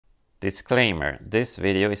Disclaimer, this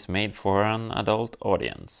video is made for an adult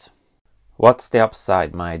audience. What's the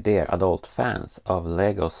upside, my dear adult fans, of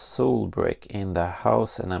Lego Solbrick in the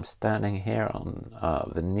house? And I'm standing here on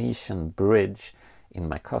a Venetian bridge in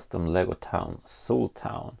my custom Lego town,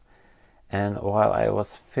 Soltown. And while I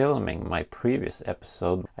was filming my previous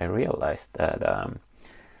episode, I realized that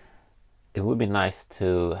it would be nice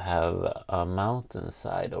to have a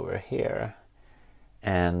mountainside over here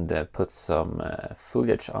and put some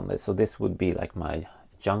foliage on it. So this would be like my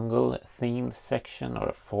jungle themed section, or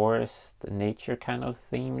a forest nature kind of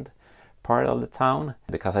themed part of the town.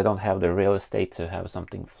 Because I don't have the real estate to have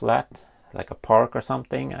something flat like a park or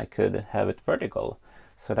something, I could have it vertical.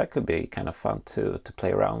 So that could be kind of fun to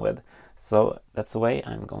play around with. So that's the way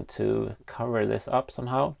I'm going to cover this up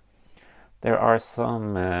somehow. There are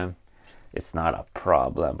some it's not a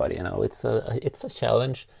problem, but you know, it's a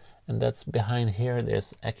challenge. And that's behind here.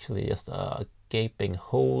 There's actually just a gaping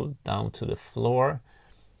hole down to the floor.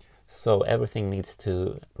 So everything needs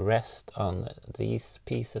to rest on these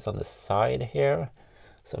pieces on the side here.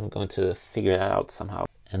 So I'm going to figure that out somehow.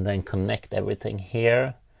 And then connect everything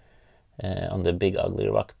here on the big ugly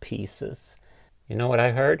rock pieces. You know what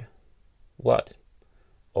I heard? What?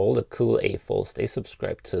 All the cool AFOLs, they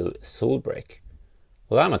subscribe to Solbrick.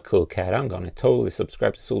 Well, I'm a cool cat. I'm going to totally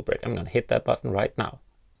subscribe to Solbrick. I'm going to hit that button right now.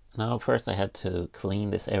 Now first I had to clean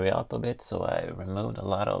this area up a bit, so I removed a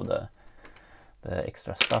lot of the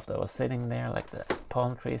extra stuff that was sitting there, like the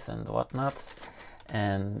palm trees and whatnot,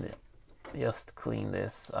 and just clean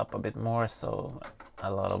this up a bit more so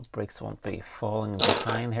a lot of bricks won't be falling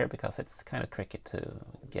behind here, because it's kind of tricky to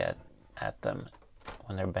get at them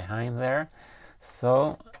when they're behind there.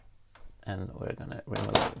 So, and we're gonna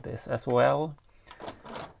remove this as well.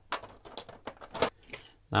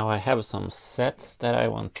 Now I have some sets that I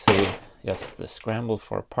want to just scramble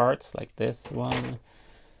for parts, like this one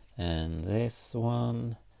and this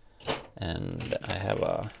one, and I have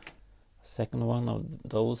a second one of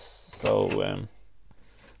those, so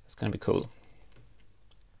it's gonna be cool.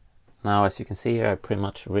 Now as you can see here, I pretty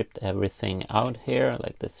much ripped everything out here,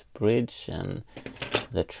 like this bridge and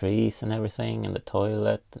the trees and everything and the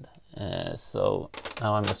toilet. So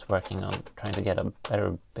now I'm just working on trying to get a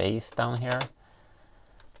better base down here.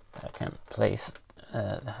 I can place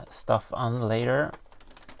stuff on later,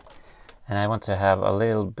 and I want to have a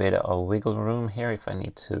little bit of wiggle room here if I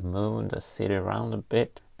need to move the city around a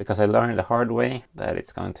bit, because I learned the hard way that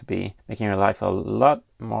it's going to be making your life a lot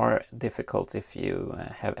more difficult if you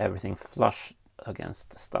have everything flush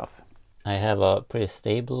against stuff. I have a pretty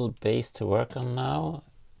stable base to work on now.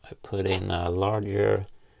 I put in a larger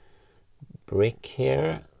brick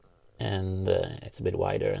here, and it's a bit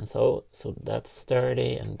wider, and so that's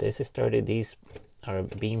sturdy, and this is sturdy. These are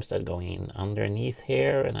beams that go in underneath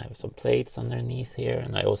here, and I have some plates underneath here,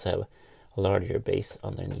 and I also have a larger base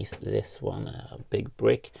underneath this one, a big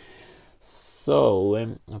brick. So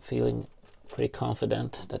I'm feeling pretty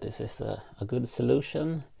confident that this is a good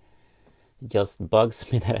solution. It just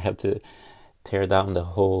bugs me that I have to tear down the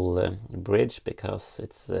whole bridge, because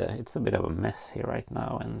it's a bit of a mess here right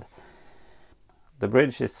now. And the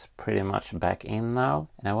bridge is pretty much back in now,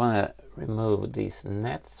 and I want to remove these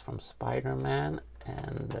nets from Spider-Man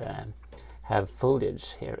and have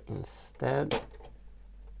foliage here instead.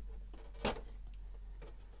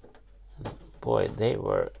 And boy, they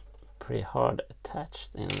were pretty hard attached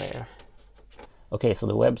in there. Okay, so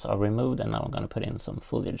the webs are removed, and now I'm going to put in some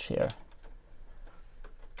foliage here.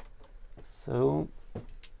 So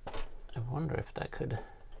I wonder if that could,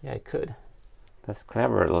 yeah, it could. That's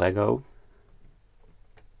clever, Lego.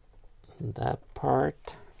 That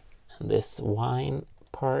part and this wine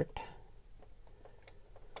part.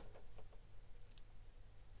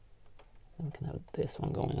 We can have this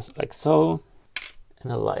one going like so,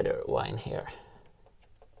 and a lighter wine here.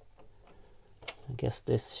 I guess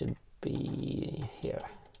this should be here.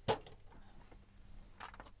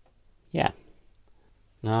 Yeah.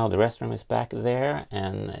 Now the restroom is back there,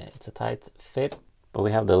 and it's a tight fit. But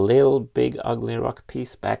we have the little big ugly rock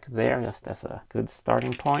piece back there, just as a good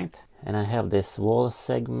starting point. And I have this wall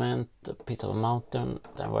segment, a piece of a mountain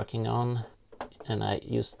that I'm working on. And I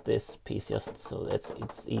used this piece just so that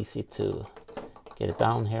it's easy to get it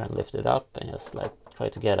down here and lift it up, and just like try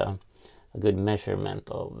to get a good measurement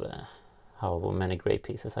of how many gray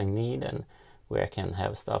pieces I need and where I can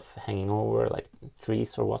have stuff hanging over, like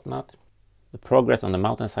trees or whatnot. The progress on the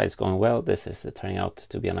mountainside is going well. This is turning out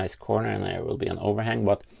to be a nice corner, and there will be an overhang,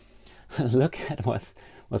 but look at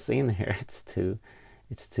what's in here. It's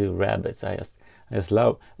two rabbits. I just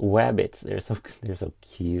love wabbits. They're so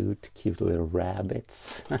cute little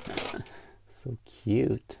rabbits. So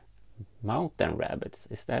cute. mountain rabbits.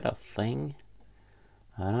 Is that a thing?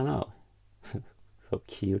 I don't know. So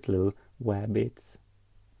cute little wabbits.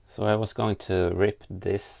 So I was going to rip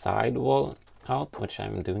this side wall out, which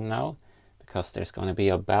I'm doing now, because there's going to be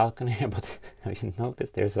a balcony here. But have you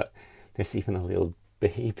noticed there's even a little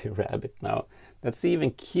baby rabbit now? That's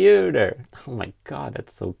even cuter. Oh my god,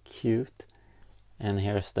 that's so cute. And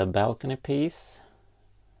here's the balcony piece,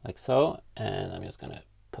 like so. And I'm just gonna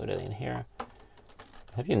put it in here.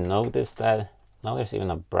 Have you noticed that now there's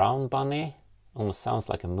even a brown bunny? Almost sounds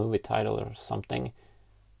like a movie title or something.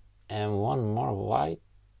 And one more white.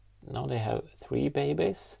 Now they have 3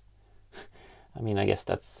 babies. I mean, I guess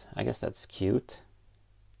that's cute.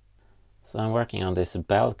 So I'm working on this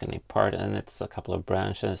balcony part, and it's a couple of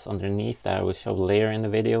branches underneath that I will show later in the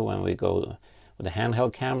video when we go with the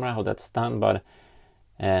handheld camera how that's done. But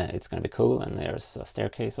it's gonna be cool. And there's a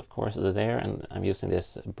staircase, of course, there. And I'm using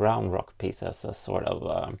this brown rock piece as a sort of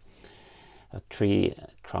a tree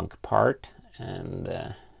trunk part. And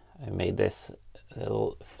I made this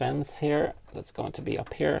little fence here that's going to be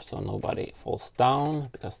up here so nobody falls down,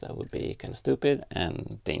 because that would be kind of stupid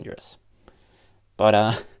and dangerous. But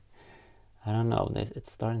I don't know,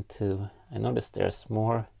 it's starting to, I noticed there's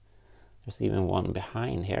even one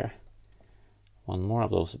behind here, one more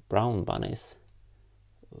of those brown bunnies.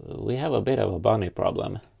 We have a bit of a bunny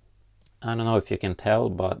problem. I don't know if you can tell,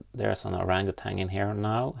 but there's an orangutan in here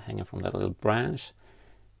now, hanging from that little branch.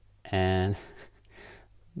 And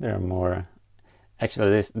there are more.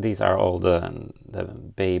 Actually, these are all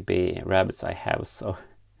the baby rabbits I have, so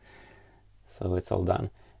it's all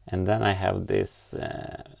done. And then I have this,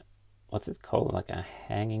 what's it called, like a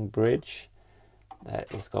hanging bridge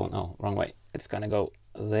that is going, oh, wrong way. It's gonna go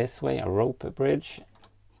this way, a rope bridge.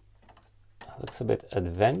 Looks a bit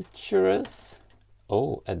adventurous.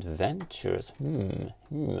 Oh, adventurous.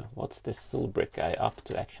 What's this Solbrick guy up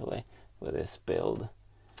to actually with this build?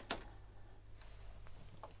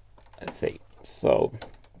 Let's see. So,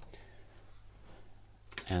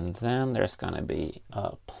 and then there's gonna be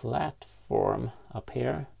a platform up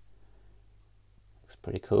here. Looks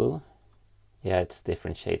pretty cool. Yeah, it's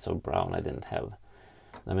different shades of brown. I didn't have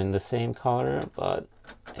them in the same color, but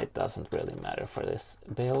it doesn't really matter for this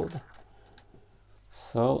build.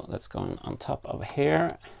 So let's go on top of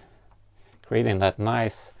here, creating that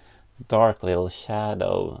nice dark little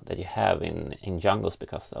shadow that you have in jungles,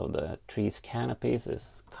 because of the trees' canopies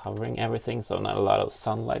is covering everything, so not a lot of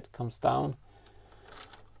sunlight comes down.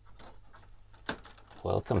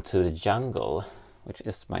 Welcome to the Jungle, which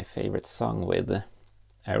is my favorite song with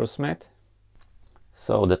Aerosmith.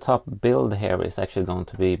 So the top build here is actually going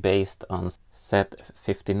to be based on set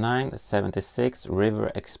 5976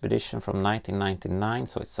 River Expedition from 1999.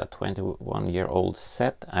 So it's a 21-year-old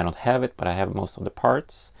set. I don't have it, but I have most of the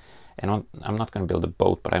parts. And I'm not going to build a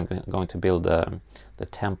boat, but I'm going to build the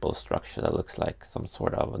temple structure that looks like some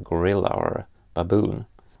sort of a gorilla or baboon.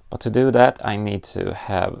 But to do that, I need to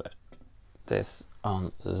have this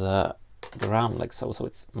on the ground like so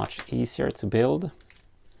it's much easier to build.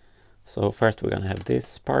 So first we're going to have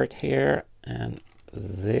this part here and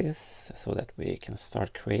this, so that we can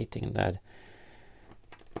start creating that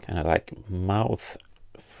kind of like mouth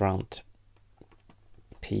front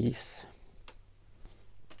piece.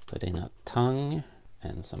 Put in a tongue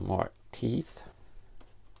and some more teeth.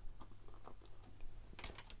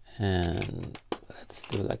 And let's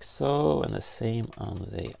do like so, and the same on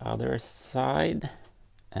the other side.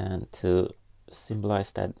 And to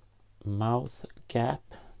symbolize that mouth gap,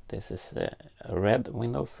 this is a red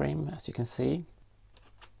window frame, as you can see.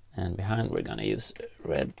 And behind we're gonna use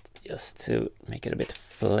red just to make it a bit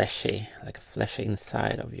fleshy, like a fleshy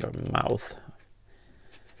inside of your mouth.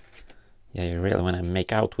 Yeah, you really want to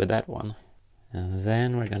make out with that one. And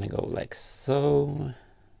then we're gonna go like so,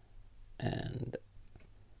 and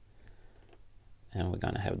we're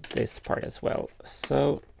gonna have this part as well.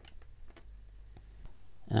 So,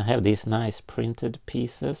 and I have these nice printed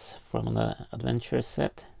pieces from the adventure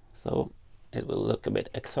set, so it will look a bit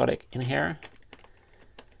exotic in here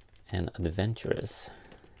and adventurous,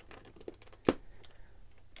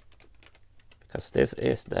 because this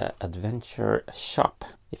is the adventure shop,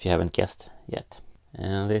 if you haven't guessed yet.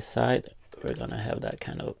 And on this side we're gonna have that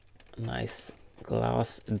kind of nice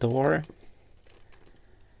glass door,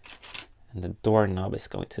 and the doorknob is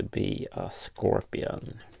going to be a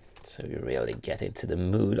scorpion, so you really get into the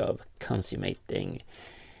mood of consummating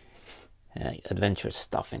adventure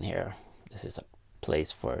stuff in here. This is a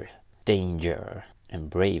place for danger and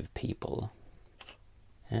brave people.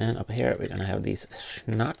 And up here we're gonna have these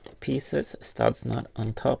snot pieces, stud snot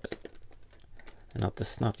on top, and not the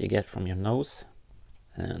snot you get from your nose.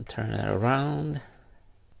 And turn it around.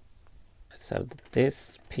 have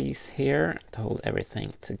this piece here to hold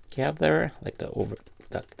everything together, like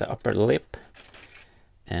the upper lip,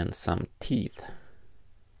 and some teeth.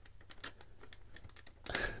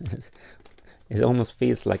 It almost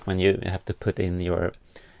feels like when you have to put in your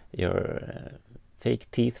fake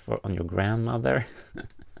teeth on your grandmother.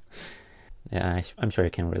 Yeah, I'm sure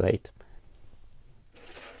you can relate.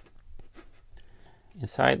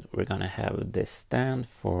 Inside we're gonna have this stand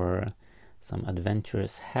for some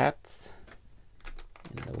adventurous hats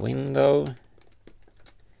in the window.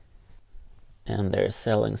 And they're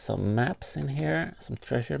selling some maps in here, some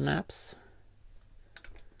treasure maps,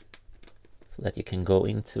 so that you can go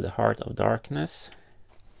into the heart of darkness.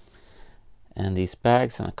 And these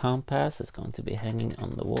bags and a compass is going to be hanging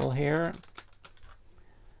on the wall here.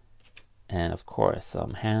 And of course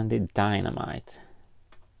some handy dynamite.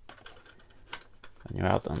 When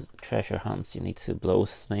you're out on treasure hunts, you need to blow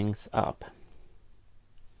things up.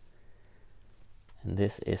 And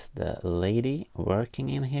this is the lady working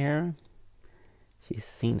in here. She's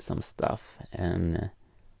seen some stuff, and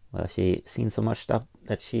well, she's seen so much stuff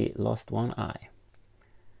that she lost one eye.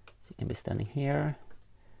 She can be standing here.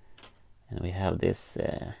 And we have this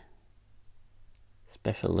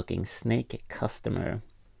special looking snake customer.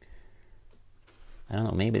 I don't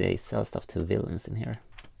know, maybe they sell stuff to villains in here.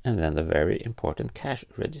 And then the very important cash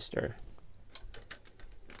register,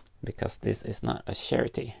 because this is not a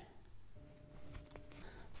charity.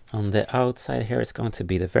 On the outside here is going to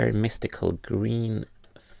be the very mystical green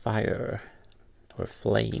fire or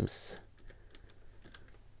flames,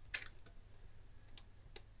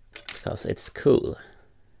 because it's cool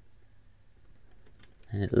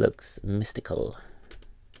and it looks mystical.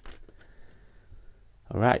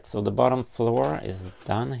 Alright, so the bottom floor is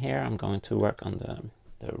done here. I'm going to work on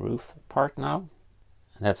the roof part now.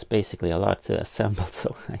 And that's basically a lot to assemble,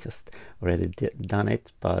 so I just already done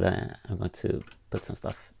it, but I'm going to put some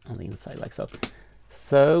stuff on the inside like so.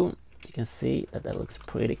 So you can see that looks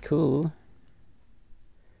pretty cool.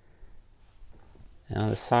 And on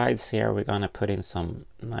the sides here we're gonna put in some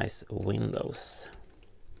nice windows.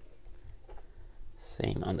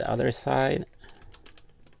 Same on the other side.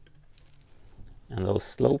 And those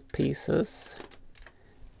slope pieces.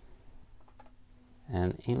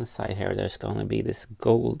 And inside here there's gonna be this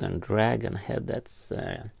golden dragon head that's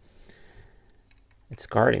it's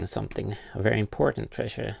guarding something, a very important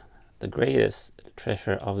treasure, the greatest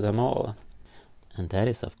treasure of them all. And that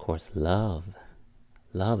is of course love.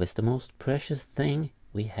 Love is the most precious thing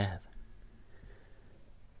we have.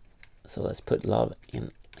 So let's put love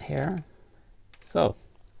in here. So,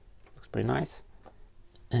 looks pretty nice.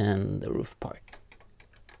 And the roof part.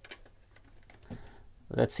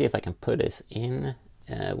 Let's see if I can put this in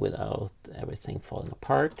without everything falling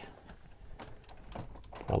apart.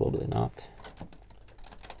 Probably not.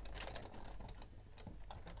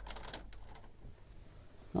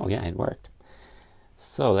 Oh yeah, it worked.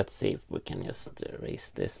 So let's see if we can just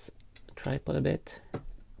raise this tripod a bit.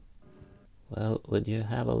 Well, would you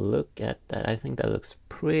have a look at that? I think that looks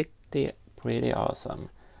pretty awesome.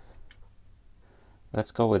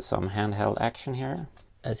 Let's go with some handheld action here.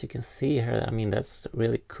 As you can see here, I mean, that's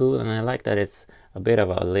really cool, and I like that it's a bit of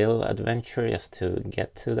a little adventure just to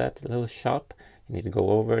get to that little shop. You need to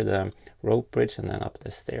go over the rope bridge and then up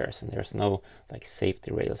the stairs, and there's no like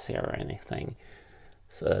safety rails here or anything.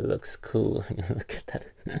 So it looks cool. I mean, look at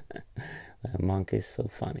that. The monkey is so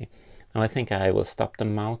funny. Now I think I will stop the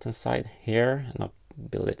mountainside here and not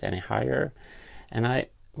build it any higher. And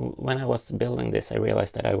when I was building this, I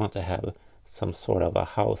realized that I want to have some sort of a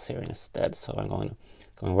house here instead. So I'm going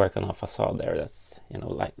to work on a facade there that's, you know,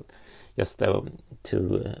 like just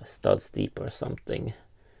 2 studs deep or something.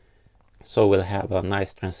 So we'll have a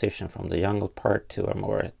nice transition from the jungle part to a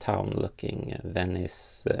more town looking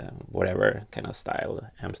Venice, whatever kind of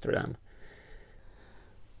style, Amsterdam.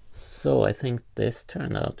 So I think this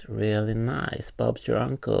turned out really nice. Bob's your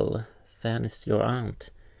uncle, Fanny's your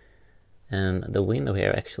aunt. And the window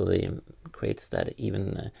here actually creates that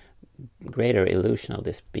even greater illusion of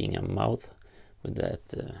this being a mouth with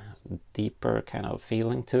that deeper kind of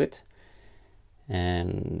feeling to it.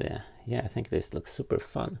 And yeah, I think this looks super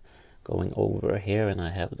fun. Going over here, and I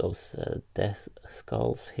have those death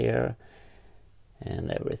skulls here and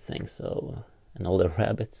everything, so, and all the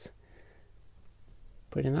rabbits.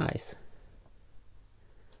 Pretty nice.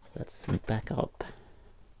 Let's back up.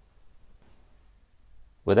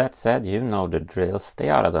 With that said, you know the drill. Stay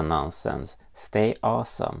out of the nonsense, stay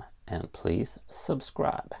awesome, and please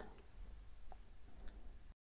subscribe.